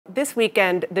This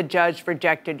weekend, the judge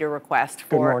rejected your request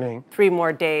for 3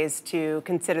 more days to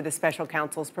consider the special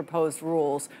counsel's proposed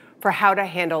rules for how to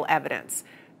handle evidence.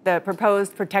 The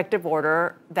proposed protective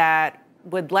order that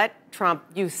would let Trump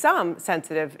use some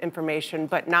sensitive information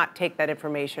but not take that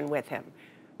information with him.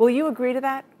 Will you agree to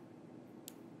that?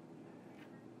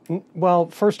 Well,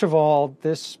 first of all,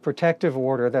 this protective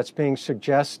order that's being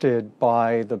suggested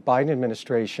by the Biden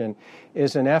administration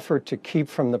is an effort to keep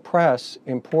from the press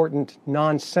important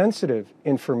non-sensitive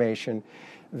information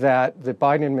that the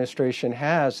Biden administration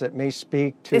has that may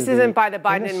speak to This isn't by the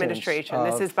Biden administration.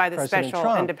 This is by the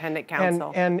special independent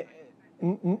counsel.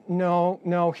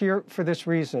 No, here for this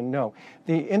reason, no.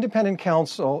 The independent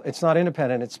counsel, it's not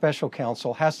independent, it's special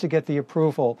counsel, has to get the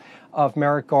approval of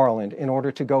Merrick Garland in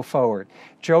order to go forward.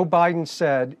 Joe Biden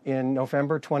said in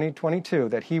November 2022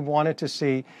 that he wanted to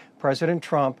see President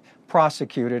Trump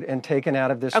prosecuted and taken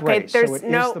out of this race. There's so it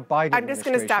no, is the Biden I'm just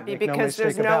going to stop you because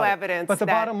there's no evidence but the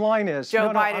that bottom line is, Joe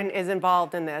Biden is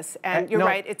involved in this. And you're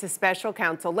right, it's a special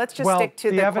counsel. Let's just stick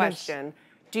to the question.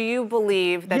 Do you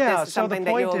believe that this is something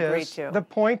that you'll agree to? The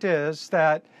point is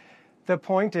that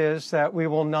we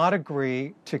will not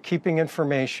agree to keeping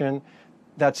information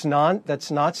that's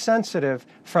not sensitive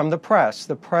from the press.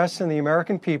 The press and the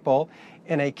American people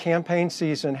in a campaign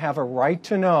season have a right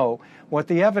to know what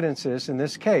the evidence is in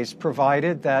this case,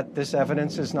 provided that this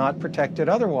evidence is not protected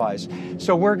otherwise.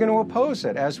 So we're going to oppose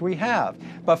it, as we have.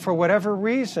 But for whatever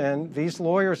reason, these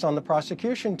lawyers on the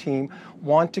prosecution team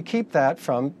want to keep that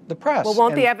from the press. Well,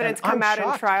 won't the evidence come out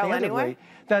in trial anyway?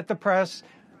 That the press,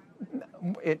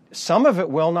 some of it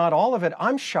will, not all of it.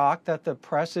 I'm shocked that the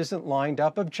press isn't lined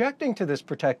up objecting to this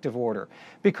protective order,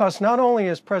 because not only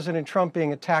is President Trump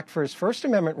being attacked for his First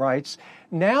Amendment rights,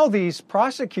 now these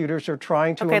prosecutors are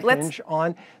trying to impinge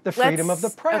on the freedom of the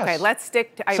press. Okay, let's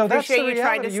stick to, I appreciate you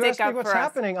trying to stick up for us. What's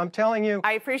happening? I'm telling you.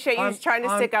 I appreciate you trying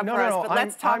to stick up for us, but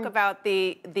let's talk about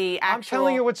the actual I'm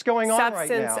telling you what's going on right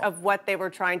now. Substance of what they were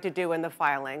trying to do in the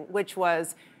filing, which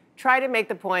was try to make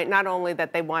the point not only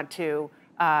that they want to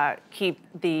keep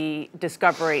the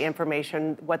discovery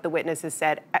information, what the witnesses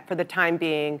said, for the time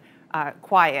being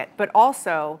quiet. But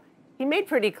also, he made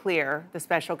pretty clear, the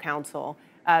special counsel,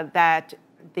 that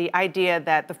the idea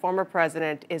that the former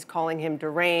president is calling him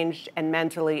deranged and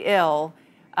mentally ill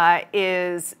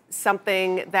is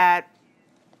something that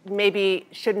maybe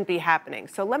shouldn't be happening.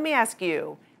 So let me ask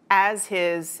you, as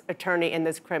his attorney in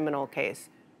this criminal case,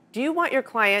 do you want your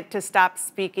client to stop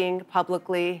speaking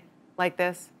publicly like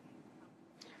this?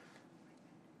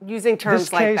 Using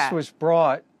terms like that.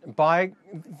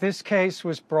 This case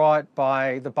was brought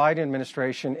by the Biden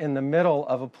administration in the middle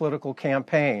of a political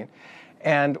campaign,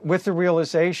 and with the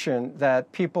realization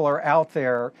that people are out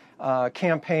there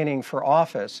campaigning for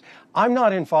office. I'm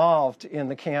not involved in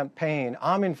the campaign.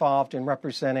 I'm involved in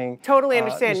representing. Totally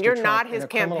understand. Mr. You're Trump not his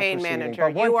campaign manager.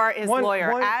 You are his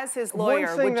lawyer. As his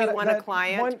lawyer, would you want a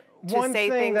client to say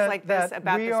things like this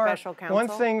about the special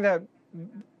counsel?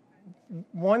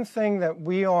 One thing that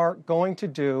we are going to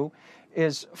do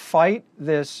is fight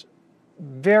this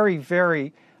very,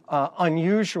 very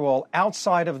unusual,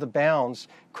 outside of the bounds,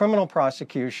 criminal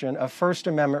prosecution of First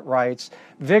Amendment rights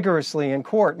vigorously in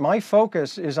court. My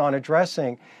focus is on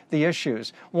addressing the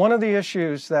issues. One of the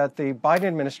issues that the Biden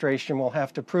administration will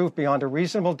have to prove beyond a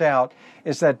reasonable doubt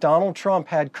is that Donald Trump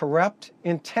had corrupt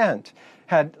intent,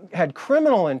 had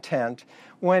criminal intent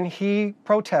when he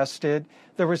protested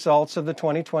the results of the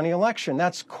 2020 election.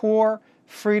 That's core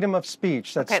freedom of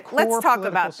speech. That's core let's talk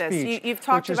about this. You've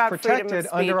talked which about is protected freedom of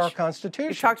speech under our Constitution.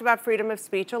 You've talked about freedom of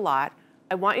speech a lot.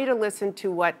 I want you to listen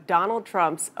to what Donald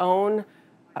Trump's own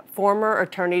former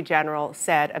Attorney General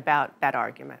said about that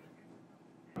argument.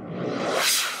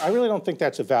 I really don't think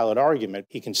that's a valid argument.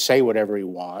 He can say whatever he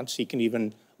wants. He can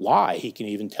even lie. He can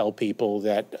even tell people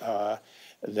that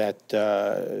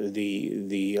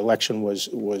the election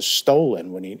was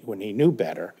stolen when he knew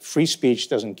better. Free speech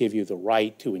doesn't give you the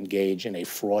right to engage in a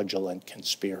fraudulent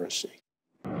conspiracy.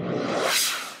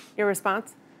 Your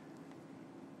response?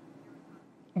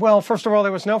 Well, first of all,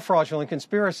 there was no fraudulent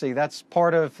conspiracy. That's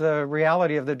part of the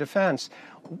reality of the defense.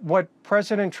 What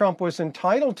President Trump was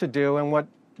entitled to do, and what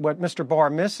Mr. Barr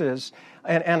misses,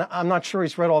 and I'm not sure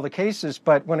he's read all the cases,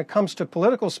 but when it comes to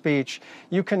political speech,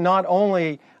 you can not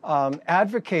only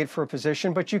advocate for a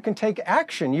position, but you can take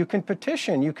action. You can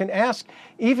petition. You can ask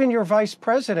even your vice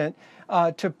president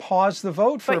to pause the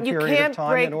vote for a period of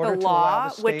time in order to allow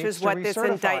the states to recertify. Which is what this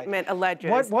indictment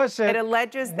alleges. What was it? It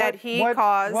alleges that he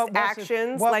caused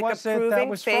actions like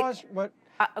approving fake. What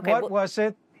was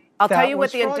it? I'll tell you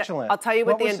what the indictment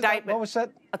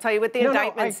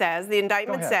indictment says. The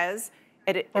indictment says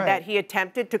that he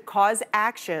attempted to cause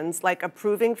actions like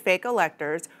approving fake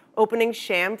electors, opening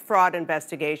sham fraud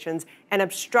investigations, and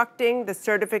obstructing the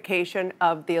certification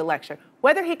of the election.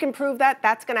 Whether he can prove that,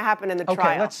 that's going to happen in the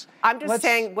trial. I'm just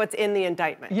saying what's in the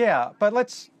indictment. Yeah, but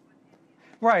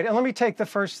right, and let me take the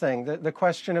first thing, the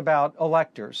question about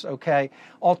electors, okay?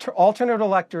 Alternate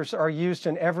electors are used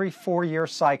in every 4-year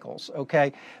cycles,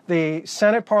 okay? The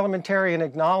Senate parliamentarian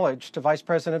acknowledged to Vice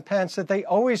President Pence that they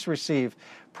always receive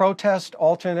protest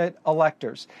alternate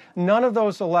electors. None of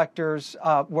those electors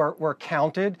were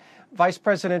counted. Vice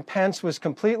President Pence was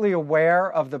completely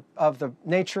aware of the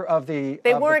nature of the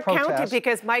They weren't counted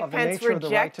because Mike Pence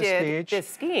rejected this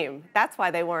scheme. That's why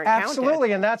they weren't counted.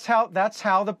 Absolutely, and that's how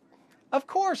the Of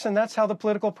course, and that's how the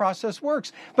political process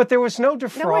works. But there was no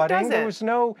defrauding, there was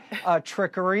no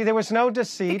trickery, there was no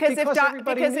deceit. Because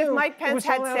if Mike Pence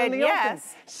had said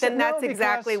yes, then that's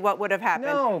exactly what would have happened.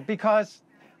 No, because...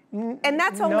 And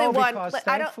that's only one. Because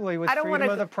thankfully, with freedom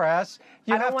of the press,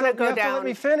 you have to let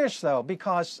me finish, though,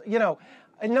 because,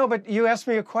 no, but you asked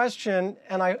me a question,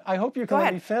 and I hope you can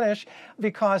let me finish,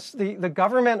 because the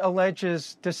government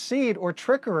alleges deceit or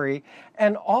trickery,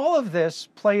 and all of this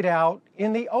played out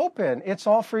in the open. It's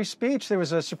all free speech. There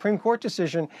was a Supreme Court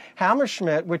decision,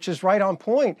 Hammerschmidt, which is right on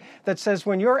point, that says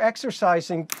when you're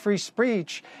exercising free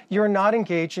speech, you're not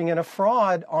engaging in a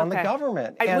fraud on the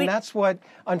government. And that's what,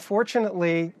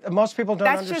 unfortunately, most people don't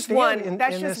understand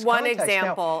That's just one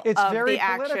example now, it's of very the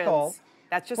political. Actions.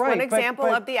 That's just one example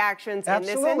of the actions in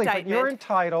this indictment. But you're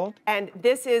entitled. And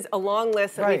this is a long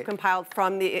list that we've compiled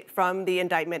from the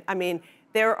indictment. I mean,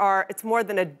 it's more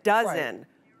than a dozen,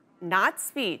 not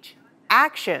speech,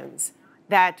 actions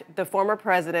that the former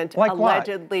president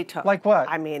allegedly took. Like what?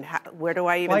 I mean, where do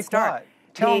I even start? What?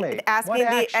 Tell me. Asking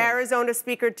the Arizona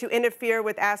speaker to interfere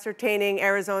with ascertaining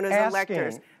Arizona's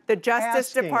electors. The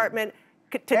Justice Department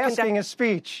to conduct... Asking is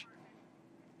speech.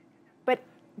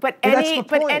 But any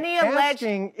alleged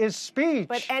asking is speech.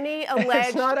 But any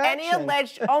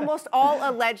alleged almost all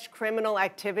alleged criminal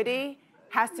activity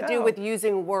has to do with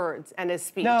using words and as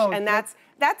speech. And that's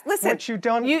listen. What you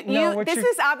don't this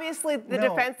is obviously the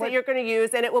defense that you're going to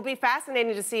use, and it will be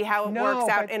fascinating to see how it works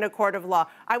out in a court of law.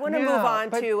 I want to move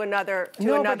on to another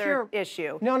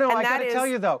issue. I got to tell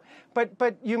you though.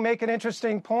 But you make an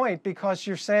interesting point, because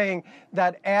you're saying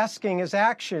that asking is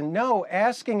action. No,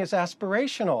 asking is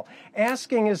aspirational.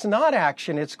 Asking is not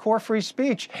action. It's core free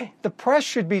speech. The press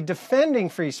should be defending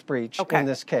free speech in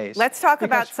this case. Let's talk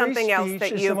about something else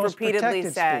that you've repeatedly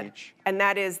said, and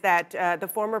that is that the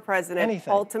former president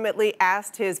ultimately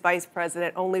asked his vice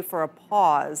president only for a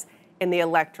pause in the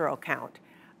electoral count.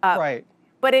 Right.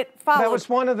 But it followed. That was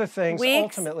one of the things,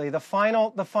 ultimately. The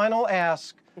final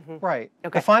ask,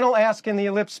 the final ask in the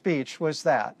ellipse speech was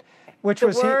that, which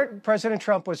President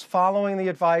Trump was following the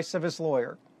advice of his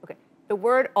lawyer. Okay. The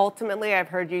word ultimately, I've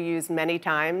heard you use many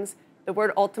times. The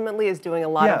word ultimately is doing a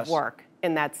lot of work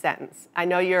in that sentence. I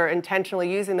know you're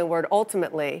intentionally using the word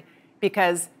ultimately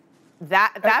because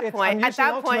at that point,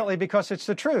 ultimately because it's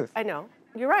the truth. I know.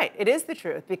 You're right. It is the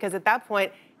truth, because at that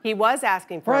point he was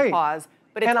asking for a pause,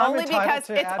 but it's only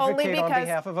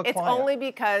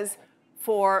because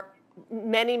for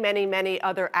many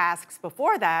other asks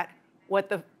before that, what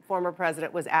the former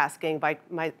president was asking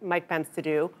Mike Pence to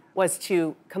do was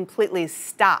to completely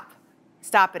stop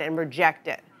it and reject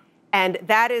it. And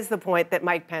that is the point that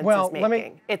Mike Pence is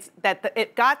making. It's that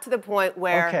it got to the point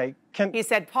where he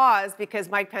said pause because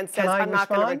Mike Pence says, I'm not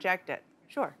going to reject it.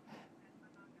 Sure.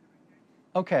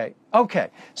 Okay.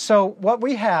 So what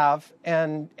we have,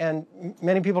 and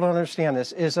many people don't understand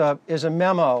this, is a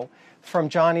memo from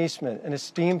John Eastman, an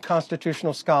esteemed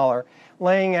constitutional scholar,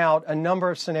 laying out a number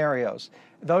of scenarios.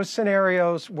 Those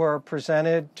scenarios were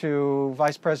presented to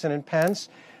Vice President Pence.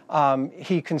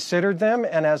 He considered them,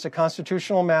 and as a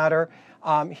constitutional matter,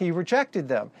 he rejected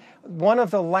them. One of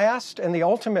the last and the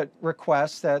ultimate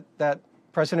requests that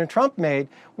President Trump made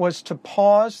was to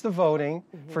pause the voting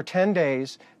for 10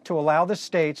 days to allow the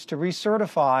states to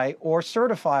recertify or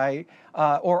certify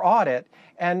or audit,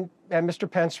 and Mr.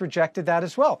 Pence rejected that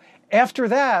as well. After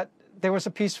that, there was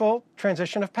a peaceful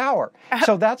transition of power.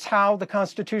 So that's how the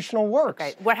constitutional works.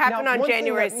 Okay. What happened on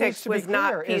January 6th was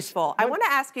not peaceful. I want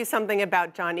to ask you something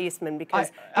about John Eastman,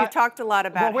 because you've talked a lot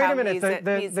about how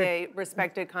he's a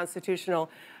respected constitutional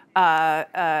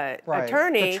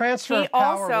attorney. The transfer of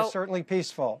power was certainly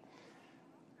peaceful.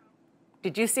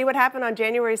 Did you see what happened on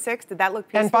January 6th? Did that look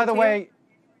peaceful? And by the way,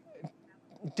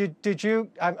 did you?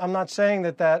 I'm not saying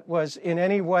that was in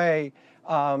any way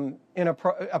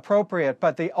inappropriate,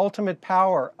 but the ultimate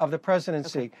power of the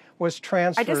presidency was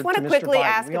transferred to Mr. Biden. I just want to quickly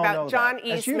ask about John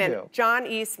Eastman. John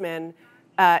Eastman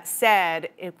said,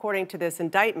 according to this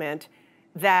indictment,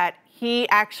 that he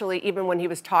actually, even when he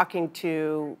was talking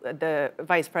to the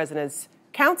vice president's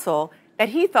counsel, that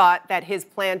he thought that his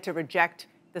plan to reject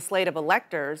the slate of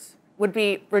electors would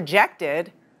be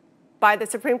rejected by the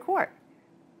Supreme Court.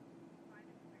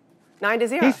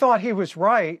 9-0. He thought he was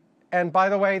right. And by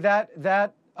the way,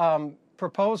 that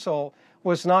proposal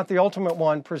was not the ultimate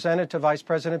one presented to Vice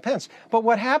President Pence. But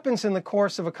what happens in the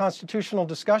course of a constitutional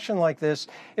discussion like this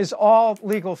is all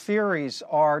legal theories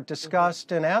are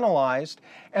discussed and analyzed.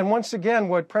 And once again,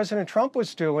 what President Trump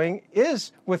was doing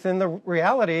is within the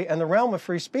reality and the realm of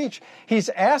free speech. He's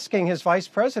asking his vice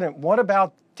president, what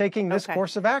about taking this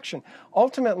course of action?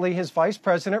 Ultimately, his vice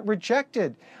president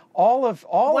rejected all of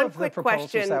the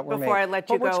proposals that were made. Before I let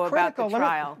you go about the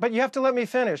trial. But you have to let me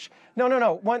finish.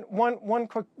 No.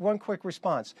 One quick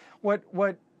response.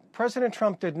 What President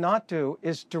Trump did not do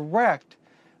is direct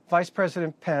Vice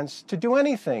President Pence to do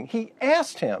anything. He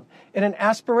asked him in an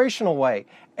aspirational way.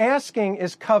 Asking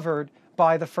is covered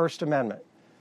by the First Amendment.